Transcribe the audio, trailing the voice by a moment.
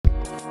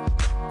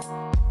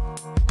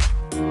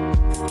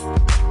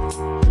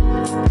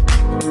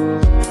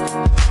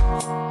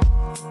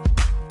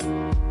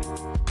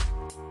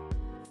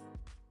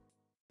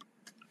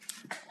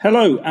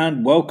Hello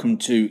and welcome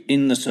to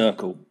In the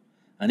Circle,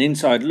 an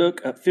inside look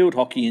at field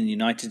hockey in the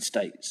United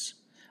States,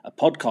 a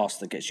podcast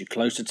that gets you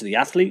closer to the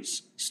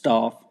athletes,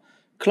 staff,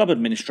 club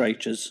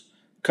administrators,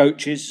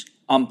 coaches,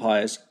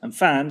 umpires and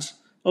fans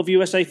of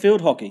USA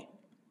field hockey.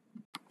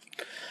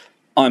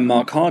 I'm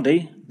Mark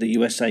Hardy, the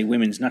USA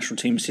Women's National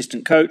Team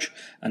assistant coach,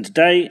 and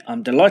today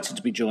I'm delighted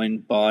to be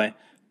joined by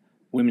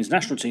Women's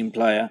National Team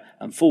player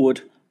and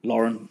forward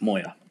Lauren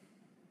Moyer.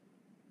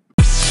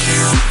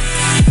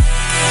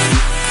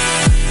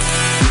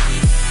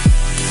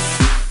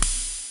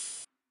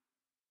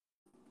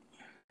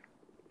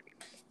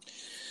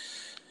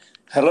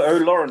 Hello,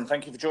 Lauren.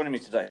 Thank you for joining me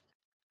today.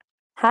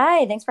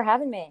 Hi, thanks for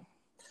having me.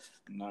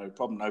 No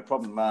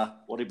problem.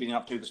 What have you been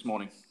up to this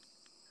morning?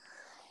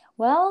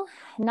 Well,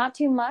 not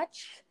too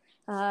much.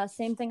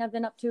 Same thing I've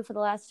been up to for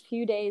the last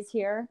few days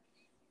here.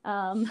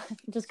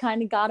 Just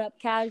kind of got up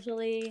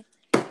casually,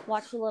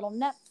 watched a little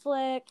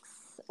Netflix,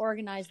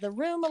 organized the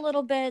room a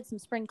little bit, some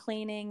spring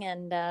cleaning,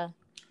 and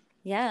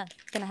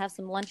gonna have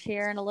some lunch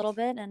here in a little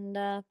bit and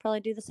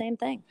probably do the same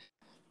thing.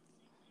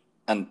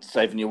 And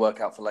saving your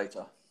workout for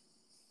later.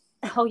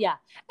 Oh, yeah.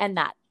 And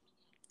that.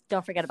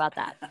 Don't forget about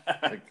that.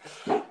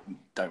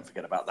 Don't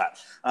forget about that.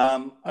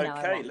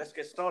 Okay, let's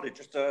get started.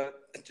 Just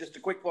a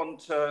quick one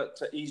to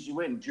ease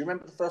you in. Do you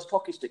remember the first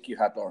hockey stick you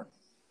had, Lauren?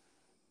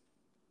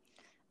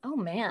 Oh,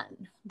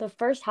 man. The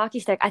first hockey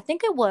stick. I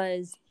think it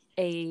was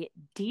a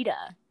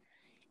Dita.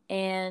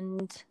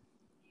 And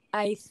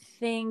I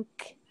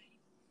think,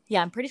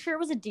 I'm pretty sure it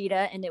was a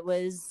Dita. And it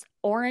was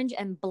orange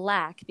and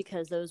black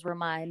because those were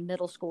my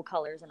middle school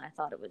colors. And I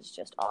thought it was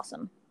just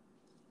awesome.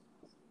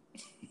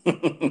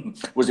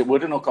 Was it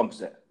wooden or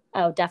composite?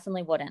 Oh,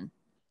 definitely wooden.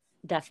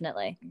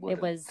 Definitely. Wooden.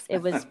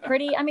 It was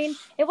pretty, I mean,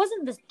 it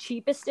wasn't the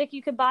cheapest stick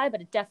you could buy, but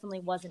it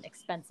definitely wasn't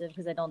expensive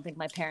because I don't think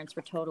my parents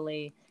were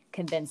totally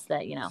convinced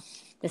that,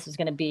 this was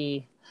going to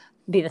be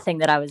the thing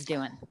that I was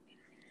doing.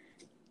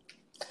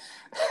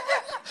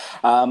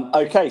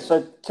 Okay,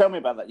 so tell me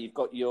about that. You've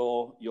got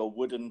your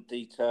wooden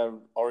Dita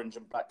orange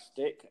and black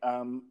stick.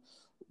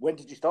 When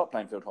did you start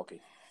playing field hockey?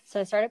 So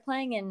I started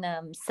playing in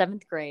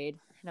 7th grade.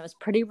 And I was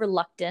pretty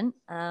reluctant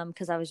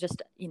because I was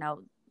just,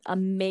 a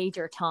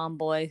major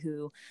tomboy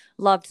who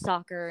loved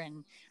soccer.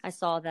 And I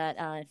saw that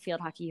in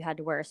field hockey you had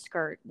to wear a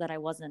skirt that I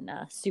wasn't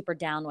super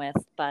down with.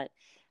 But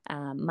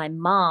my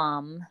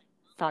mom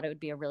thought it would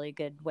be a really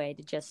good way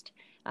to just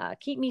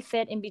keep me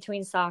fit in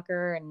between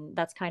soccer. And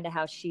that's kind of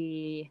how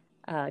she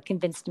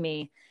convinced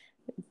me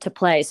to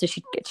play. So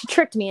she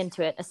tricked me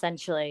into it,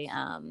 essentially.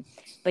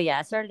 But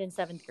I started in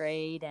 7th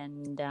grade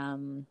and,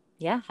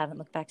 haven't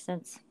looked back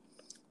since.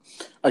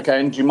 Okay,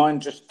 and do you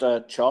mind just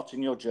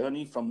charting your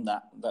journey from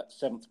that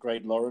 7th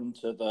grade Lauren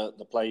to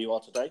the player you are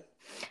today?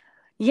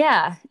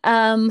 Yeah,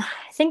 I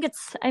think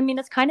it's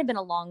kind of been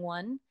a long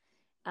one,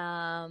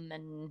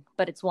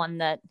 but it's one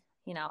that,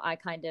 I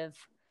kind of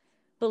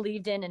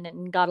believed in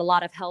and got a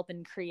lot of help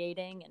in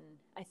creating. And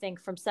I think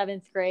from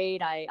 7th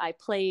grade, I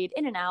played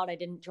in and out. I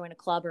didn't join a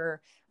club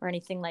or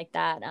anything like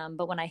that.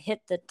 But when I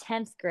hit the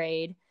 10th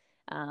grade,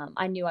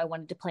 I knew I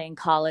wanted to play in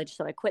college.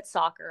 So I quit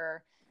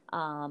soccer.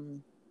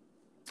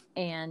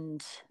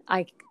 And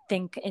I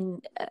think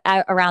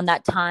around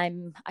that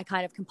time, I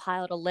kind of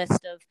compiled a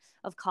list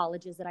of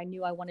colleges that I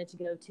knew I wanted to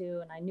go to,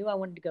 and I knew I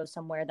wanted to go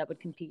somewhere that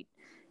would compete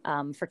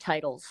for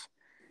titles.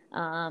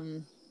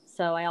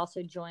 So I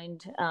also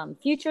joined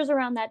Futures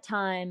around that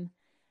time,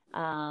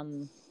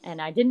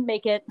 and I didn't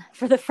make it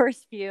for the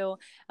first few.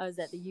 I was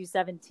at the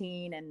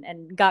U17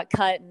 and got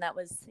cut, and that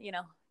was,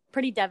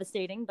 pretty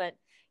devastating, but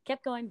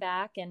kept going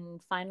back.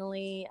 And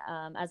finally,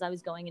 as I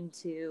was going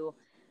into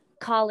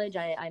college,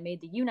 I made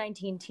the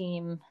U19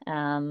 team,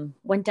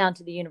 went down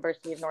to the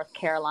University of North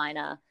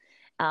Carolina.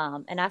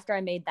 And after I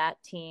made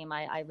that team,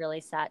 I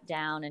really sat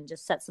down and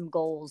just set some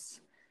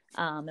goals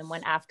and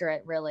went after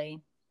it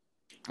really.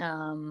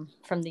 From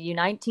the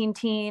U19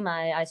 team,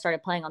 I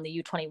started playing on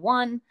the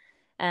U21.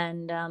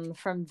 And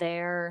from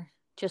there,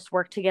 just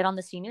worked to get on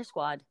the senior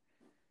squad.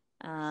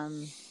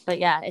 But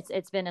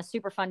it's been a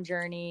super fun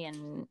journey,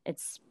 and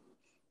it's,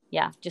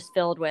 just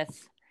filled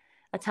with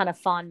a ton of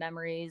fond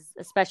memories,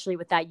 especially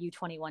with that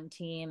U21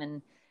 team.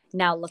 And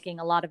now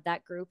a lot of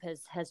that group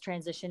has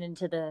transitioned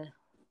into the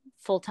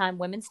full-time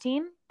women's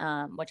team,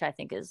 which I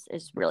think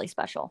is really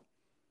special.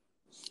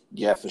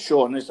 Yeah, for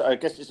sure. And I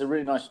guess it's a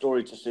really nice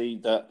story to see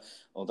that,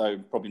 although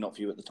probably not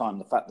for you at the time,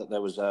 the fact that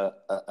there was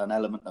an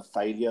element of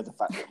failure, the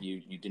fact that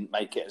you didn't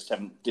make it at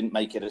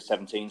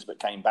 17s but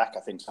came back. I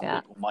think some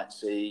people might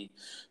see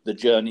the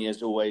journey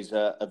as always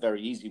a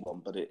very easy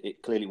one, but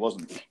it clearly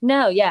wasn't.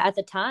 No, at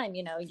the time,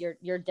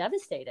 you're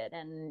devastated,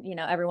 and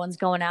everyone's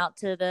going out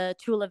to the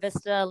Chula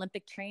Vista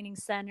Olympic Training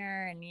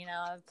Center and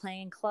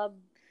playing club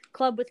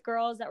with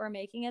girls that were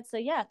making it. So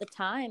at the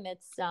time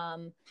it's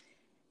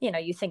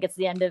you think it's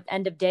the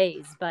end of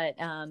days, but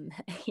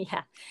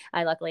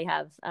I luckily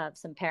have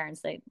some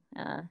parents that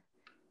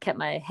kept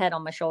my head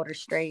on my shoulders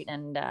straight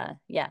and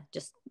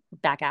just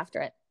back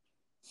after it.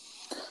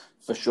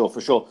 For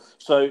sure.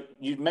 So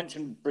you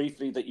mentioned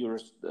briefly that you were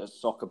a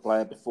soccer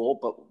player before,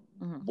 but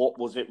What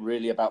was it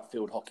really about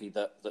field hockey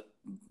that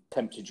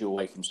tempted you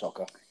away from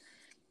soccer?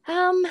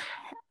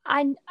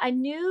 I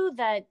knew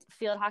that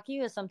field hockey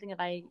was something that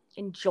I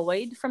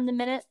enjoyed from the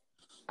minute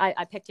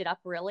I picked it up,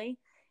 really.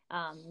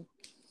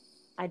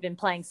 I'd been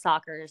playing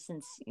soccer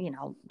since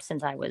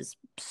I was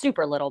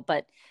super little,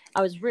 but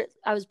I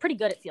was pretty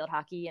good at field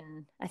hockey,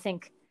 and I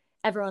think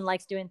everyone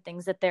likes doing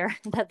things that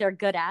they're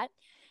good at.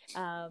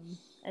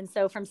 And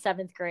so from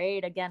 7th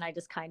grade, again, I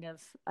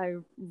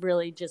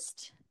really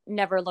just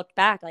never looked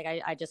back. Like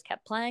I just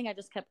kept playing. I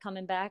just kept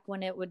coming back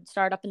when it would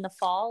start up in the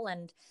fall.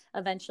 And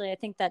eventually I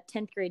think that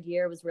 10th grade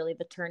year was really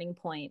the turning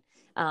point.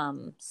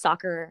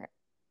 Soccer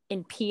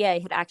in PA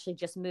had actually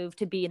just moved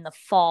to be in the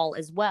fall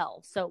as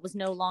well. So it was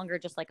no longer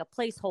just like a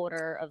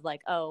placeholder of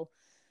like, oh,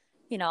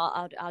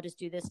 I'll just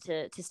do this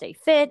to stay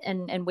fit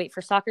and wait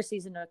for soccer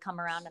season to come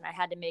around. And I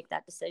had to make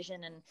that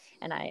decision.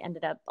 And I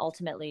ended up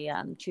ultimately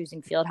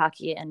choosing field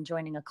hockey and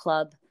joining a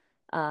club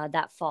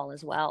that fall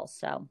as well.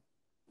 So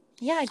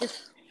yeah,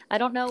 I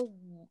don't know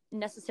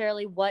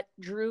necessarily what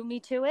drew me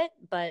to it,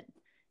 but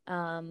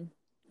I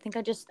think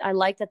I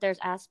like that there's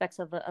aspects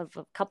of a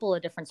couple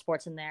of different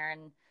sports in there.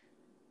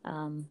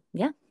 And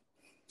yeah.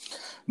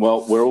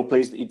 Well, we're all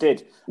pleased that you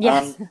did.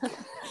 Yes.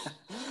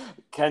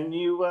 Can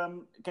you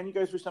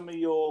go through some of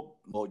your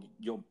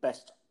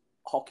best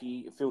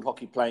field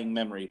hockey playing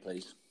memory,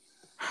 please?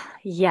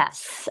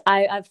 Yes,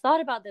 I've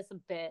thought about this a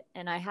bit,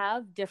 and I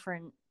have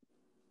different,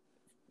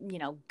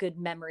 good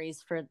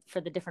memories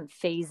for the different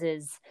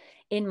phases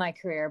in my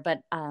career.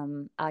 But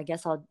I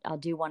guess I'll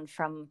do one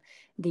from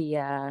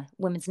the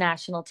women's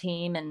national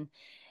team, and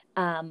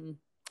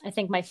I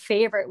think my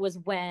favorite was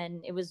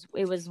when it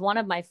was one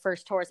of my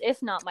first tours,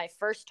 if not my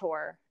first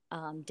tour,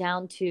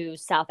 down to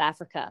South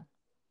Africa.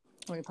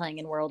 We were playing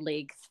in World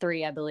League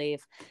 3, I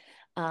believe.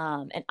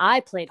 And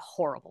I played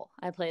horrible.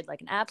 I played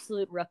like an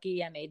absolute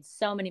rookie. I made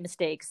so many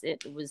mistakes.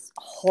 It was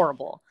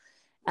horrible.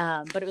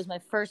 But it was my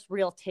first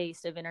real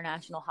taste of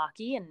international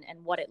hockey and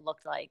what it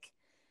looked like.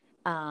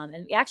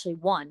 And we actually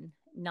won,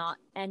 no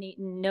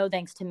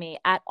thanks to me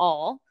at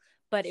all.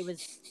 But it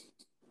was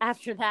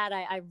after that,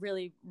 I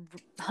really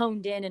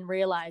honed in and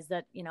realized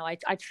that,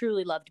 I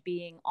truly loved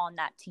being on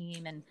that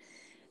team and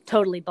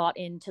totally bought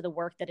into the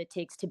work that it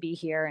takes to be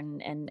here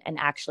and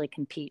actually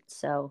compete.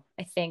 So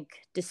I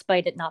think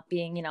despite it not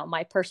being,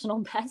 my personal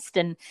best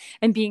and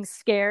being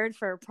scared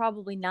for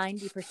probably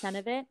 90%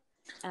 of it,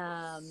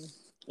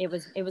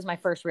 it was my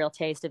first real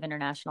taste of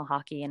international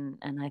hockey. And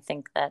I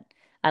think that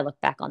I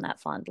look back on that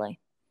fondly.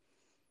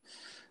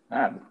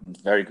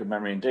 Very good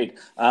memory indeed.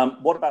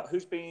 What about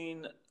who's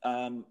been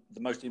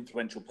the most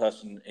influential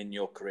person in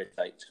your career to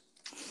date?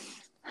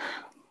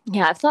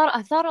 Yeah, I've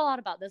thought a lot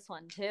about this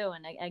one too.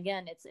 And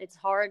again, it's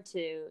hard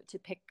to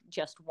pick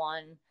just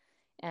one.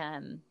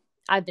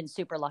 I've been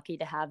super lucky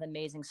to have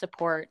amazing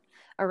support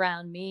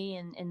around me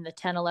in the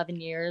 10, 11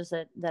 years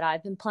that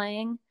I've been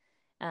playing.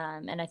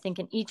 And I think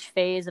in each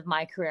phase of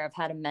my career, I've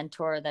had a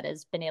mentor that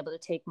has been able to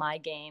take my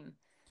game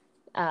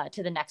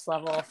to the next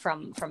level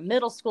from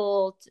middle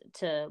school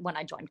to when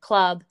I joined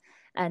club.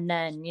 And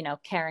then,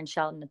 Karen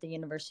Shelton at the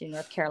University of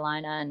North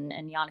Carolina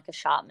and Yannicka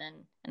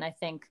Schottman. And I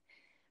think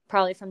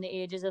probably from the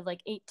ages of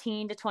like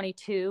 18 to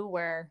 22,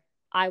 where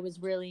I was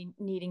really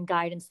needing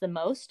guidance the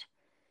most.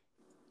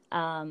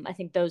 I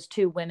think those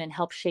two women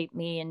helped shape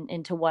me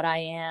into what I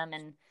am,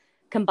 and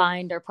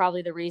combined are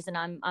probably the reason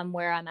I'm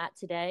where I'm at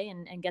today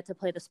and get to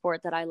play the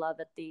sport that I love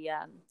at the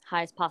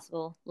highest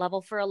possible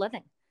level for a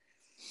living.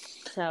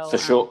 So for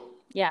sure.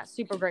 Yeah,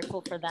 super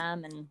grateful for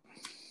them. And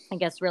I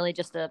guess really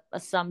just a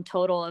sum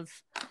total of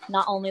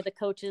not only the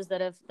coaches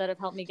that have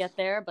helped me get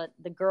there, but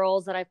the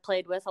girls that I've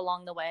played with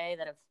along the way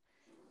that have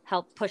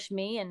helped push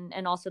me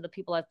and also the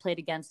people I've played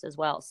against as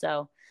well.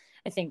 So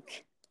I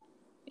think,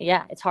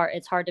 yeah, it's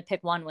hard to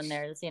pick one when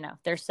there's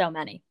so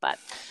many, but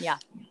yeah.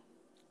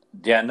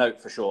 Yeah, no,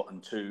 for sure.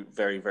 And two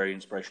very, very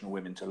inspirational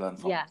women to learn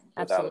from. Yeah,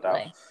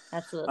 absolutely.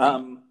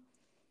 Absolutely.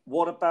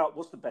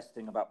 What's the best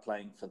thing about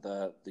playing for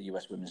the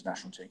US women's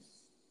national team?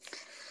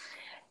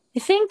 I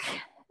think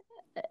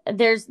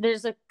there's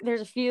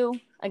a few,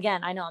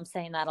 again, I know I'm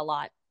saying that a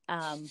lot.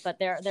 But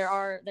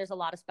there's a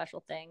lot of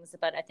special things,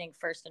 but I think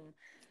first and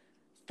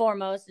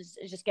foremost is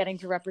just getting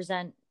to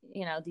represent,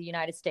 the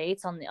United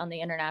States on the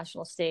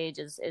international stage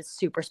is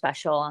super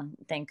special. I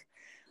think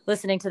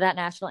listening to that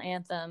national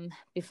anthem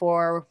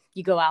before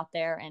you go out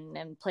there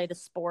and play the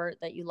sport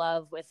that you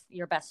love with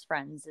your best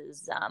friends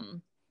is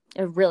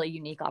a really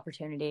unique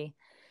opportunity.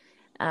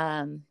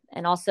 And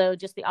also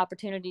just the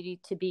opportunity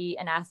to be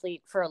an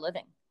athlete for a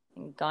living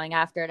and going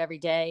after it every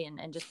day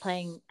and just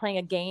playing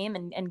a game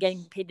and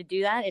getting paid to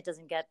do that. It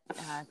doesn't get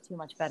too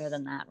much better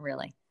than that,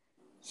 really.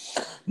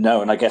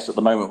 No, and I guess at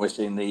the moment we're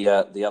seeing the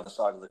other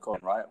side of the coin,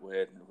 right?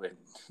 We're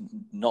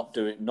not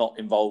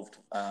involved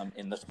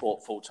in the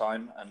sport full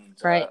time, and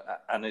right.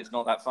 And it's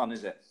not that fun,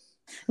 is it?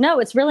 No,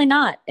 it's really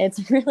not. It's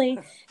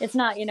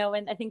not.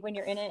 And I think when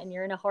you're in it and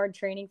you're in a hard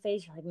training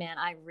phase, you're like, man,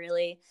 I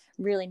really,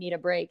 really need a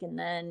break. And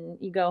then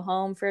you go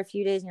home for a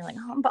few days and you're like,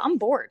 oh, I'm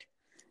bored.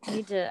 I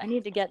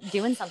need to get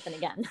doing something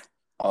again.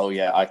 Oh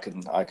yeah, I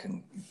can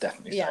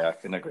definitely say I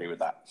can agree with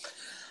that.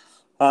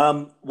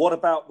 What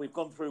about, we've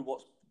gone through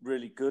what's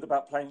really good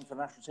about playing for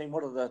the national team.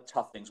 What are the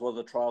tough things? What are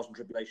the trials and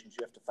tribulations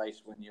you have to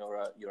face when you're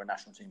a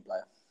national team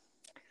player?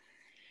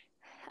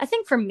 I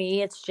think for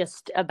me, it's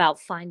just about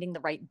finding the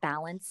right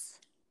balance.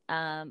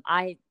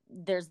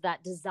 There's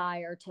that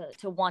desire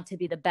to want to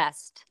be the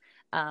best,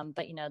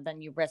 but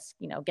then you risk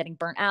getting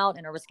burnt out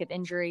and a risk of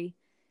injury.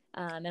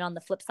 And on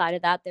the flip side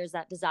of that, there's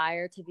that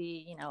desire to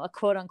be a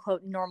quote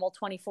unquote normal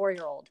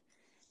 24-year-old.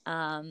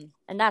 And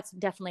that's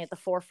definitely at the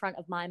forefront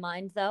of my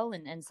mind, though,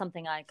 and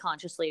something I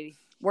consciously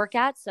work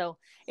at. So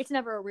it's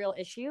never a real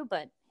issue,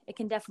 but it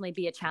can definitely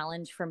be a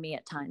challenge for me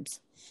at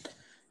times.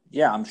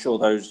 Yeah, I'm sure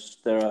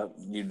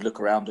you look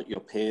around at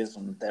your peers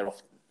and they're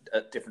off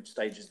at different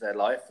stages of their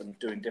life and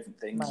doing different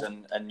things. Right.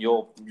 And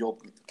you're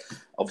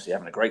obviously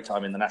having a great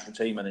time in the national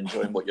team and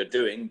enjoying what you're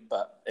doing,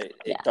 but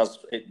it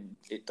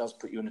does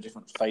put you in a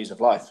different phase of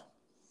life.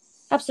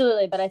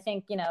 Absolutely. But I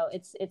think,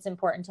 it's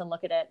important to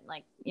look at it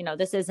like,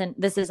 this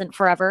isn't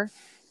forever.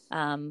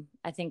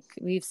 I think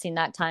we've seen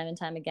that time and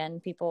time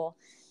again. People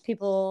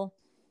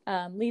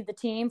leave the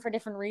team for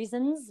different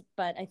reasons,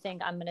 but I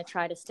think I'm going to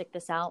try to stick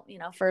this out,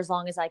 for as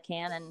long as I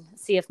can and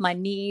see if my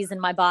knees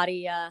and my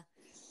body,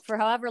 for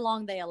however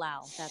long they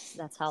allow,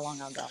 that's how long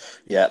I'll go.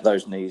 Yeah.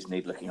 Those knees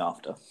need looking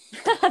after.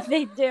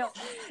 They do.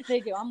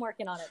 I'm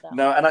working on it though.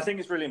 No. And I think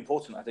it's really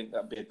important. I think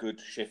that'd be a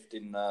good shift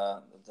in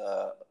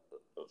the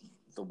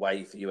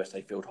way for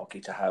USA field hockey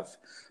to have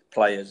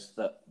players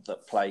that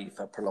play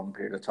for a prolonged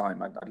period of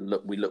time.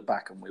 We look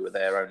back and we were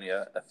there only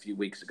a few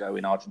weeks ago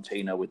in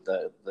Argentina with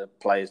the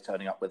players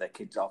turning up with their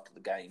kids after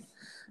the game.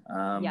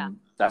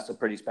 That's a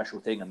pretty special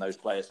thing, and those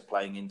players are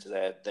playing into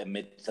their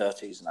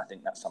mid-30s, and I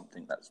think that's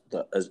something that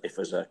if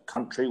as a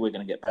country we're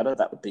going to get better,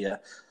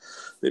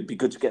 it'd be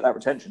good to get that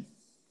retention.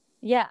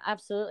 Yeah,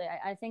 absolutely.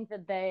 I think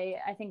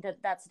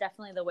that's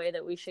definitely the way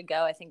that we should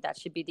go. I think that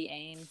should be the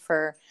aim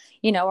for,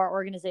 our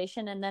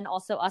organization, and then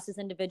also us as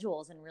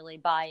individuals, and really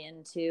buy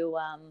into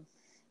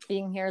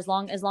being here as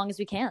long as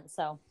we can.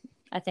 So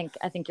I think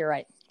you're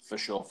right. For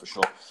sure.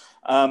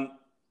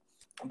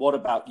 What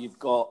about, you've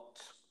got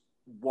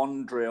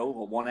one drill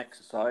or one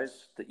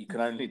exercise that you can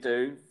only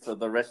do for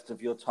the rest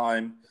of your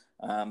time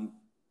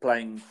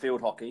playing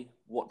field hockey?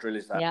 What drill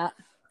is that? Yeah.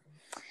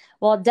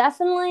 Well,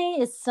 definitely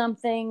is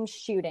something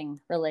shooting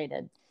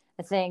related.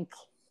 I think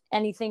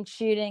anything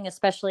shooting,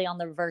 especially on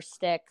the reverse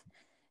stick,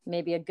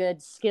 maybe a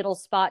good Skittle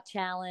spot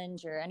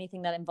challenge or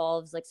anything that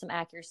involves like some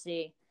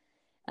accuracy,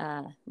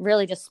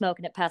 really just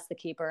smoking it past the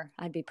keeper,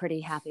 I'd be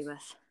pretty happy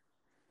with.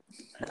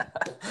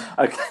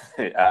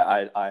 Okay,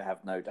 I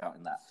have no doubt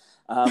in that.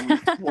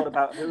 What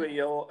about, who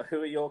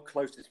are your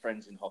closest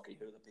friends in hockey?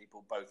 Who are the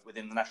people both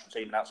within the national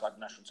team and outside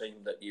the national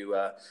team that you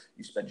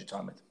spend your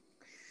time with?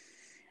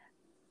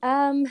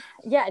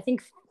 Yeah, I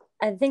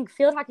think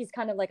field hockey is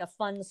kind of like a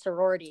fun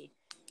sorority,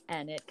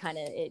 and it kind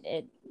of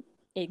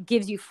it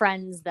gives you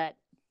friends that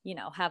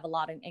have a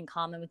lot in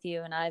common with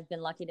you, and I've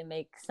been lucky to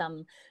make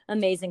some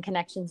amazing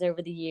connections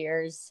over the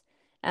years.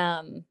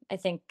 I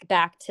think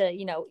back to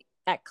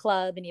at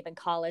club and even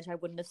college, I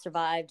wouldn't have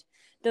survived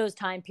those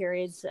time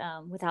periods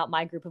without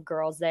my group of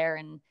girls there,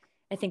 and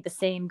I think the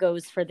same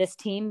goes for this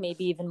team,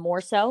 maybe even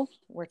more so.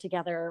 We're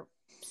together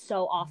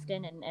so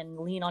often and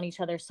lean on each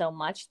other so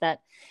much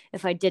that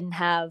if I didn't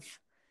have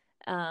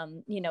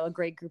a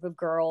great group of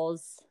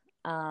girls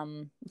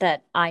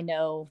that I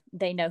know,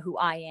 they know who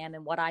I am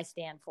and what I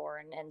stand for,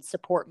 and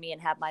support me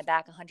and have my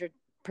back 100%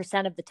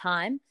 of the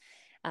time,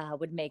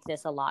 would make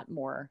this a lot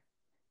more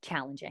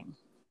challenging.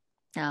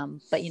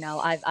 But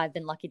I've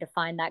been lucky to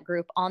find that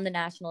group on the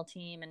national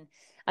team, and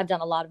I've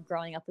done a lot of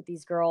growing up with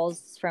these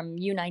girls from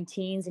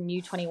U19s and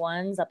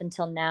U21s up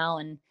until now,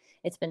 and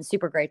it's been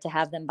super great to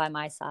have them by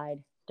my side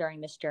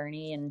during this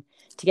journey, and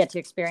to get to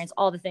experience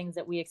all the things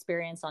that we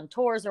experience on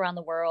tours around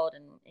the world,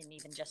 and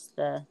even just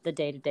the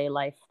day-to-day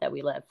life that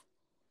we live.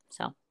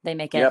 So they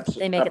make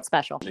it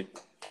special.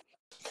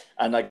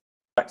 And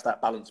back to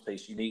that balance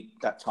piece, you need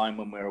that time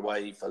when we're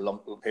away for long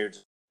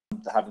periods.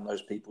 Having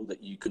those people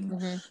that you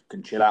can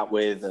chill out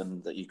with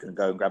and that you can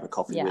go and grab a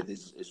coffee with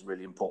is a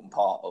really important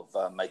part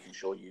of making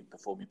sure you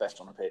perform your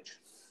best on a pitch.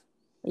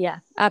 Yeah,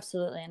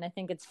 absolutely. And I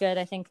think it's good.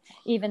 I think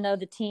even though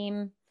the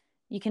team,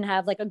 you can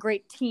have like a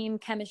great team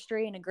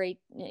chemistry and a great,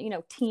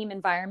 team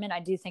environment,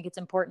 I do think it's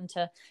important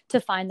to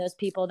find those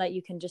people that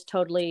you can just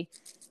totally,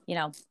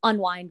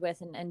 unwind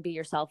with and be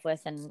yourself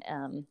with, and,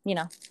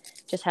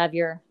 just have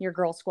your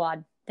girl squad.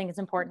 I think it's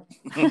important.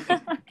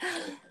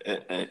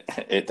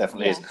 It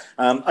definitely is.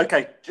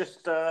 Okay,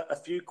 just a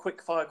few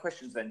quick fire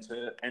questions then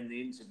to end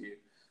the interview.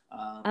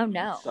 Oh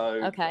no.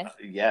 So okay.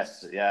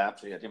 Yes, yeah,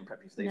 absolutely. I didn't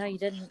prep you for these. No, ones. You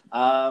didn't.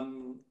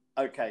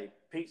 Okay,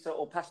 pizza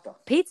or pasta?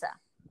 Pizza.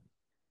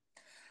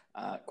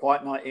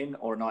 Quiet night in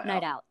or a night out?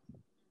 Night out.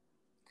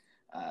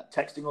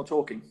 Texting or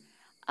talking?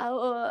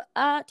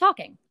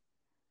 Talking.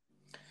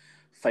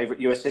 Favorite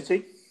US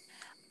city?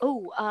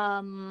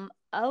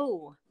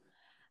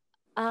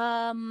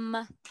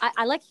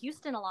 I like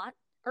Houston a lot,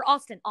 or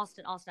Austin.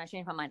 I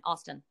changed my mind.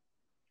 Austin.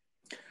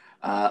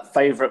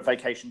 Favourite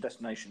vacation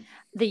destination?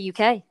 The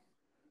UK.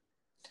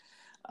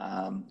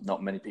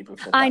 Not many people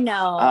have said I that.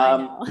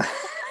 know.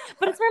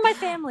 But it's where my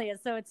family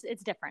is, so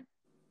it's different.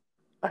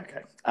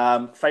 Okay.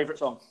 Favourite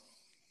song?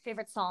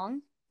 Favorite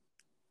song?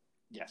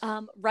 Yes.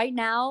 Right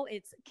now,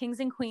 it's Kings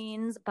and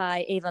Queens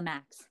by Ava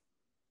Max.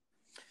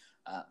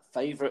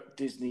 Favorite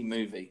Disney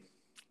movie?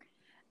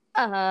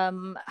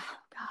 God.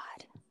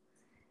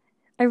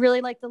 I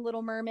really like The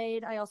Little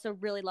Mermaid. I also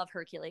really love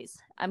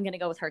Hercules. I'm going to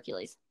go with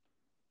Hercules.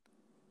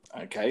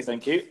 Okay,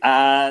 thank you.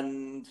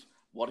 And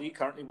what are you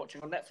currently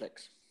watching on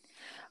Netflix?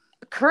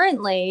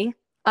 Currently,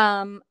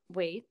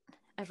 wait,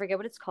 I forget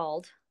what it's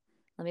called.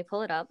 Let me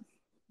pull it up.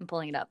 I'm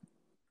pulling it up.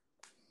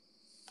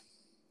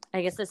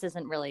 I guess this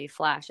isn't really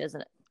Flash, is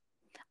it?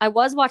 I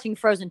was watching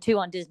Frozen 2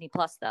 on Disney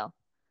Plus, though.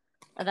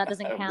 That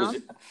doesn't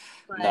count.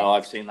 But, no,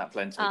 I've seen that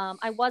plenty.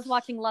 I was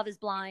watching Love is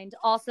Blind,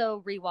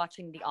 also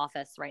rewatching The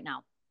Office right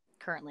now,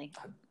 currently.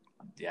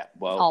 Yeah,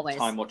 well, always.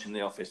 Time watching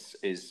The Office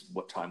is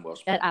what time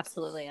was. It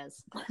absolutely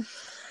is.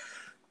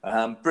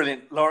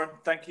 Brilliant. Lauren,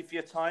 thank you for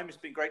your time. It's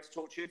been great to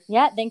talk to you.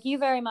 Yeah, thank you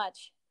very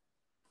much.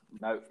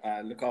 No,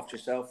 look after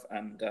yourself,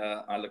 and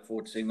I look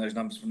forward to seeing those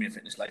numbers from your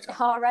fitness later.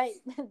 All right.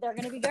 They're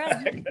going to be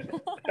good.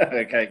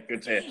 Okay,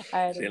 good to hear.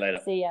 All right, see you later.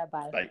 See ya.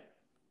 Bye. Bye.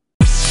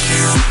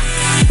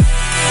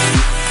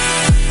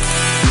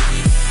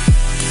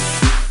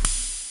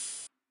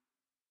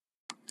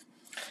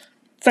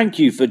 Thank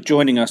you for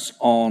joining us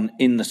on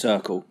In the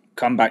Circle.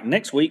 Come back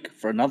next week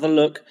for another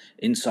look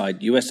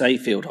inside USA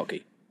Field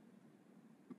Hockey.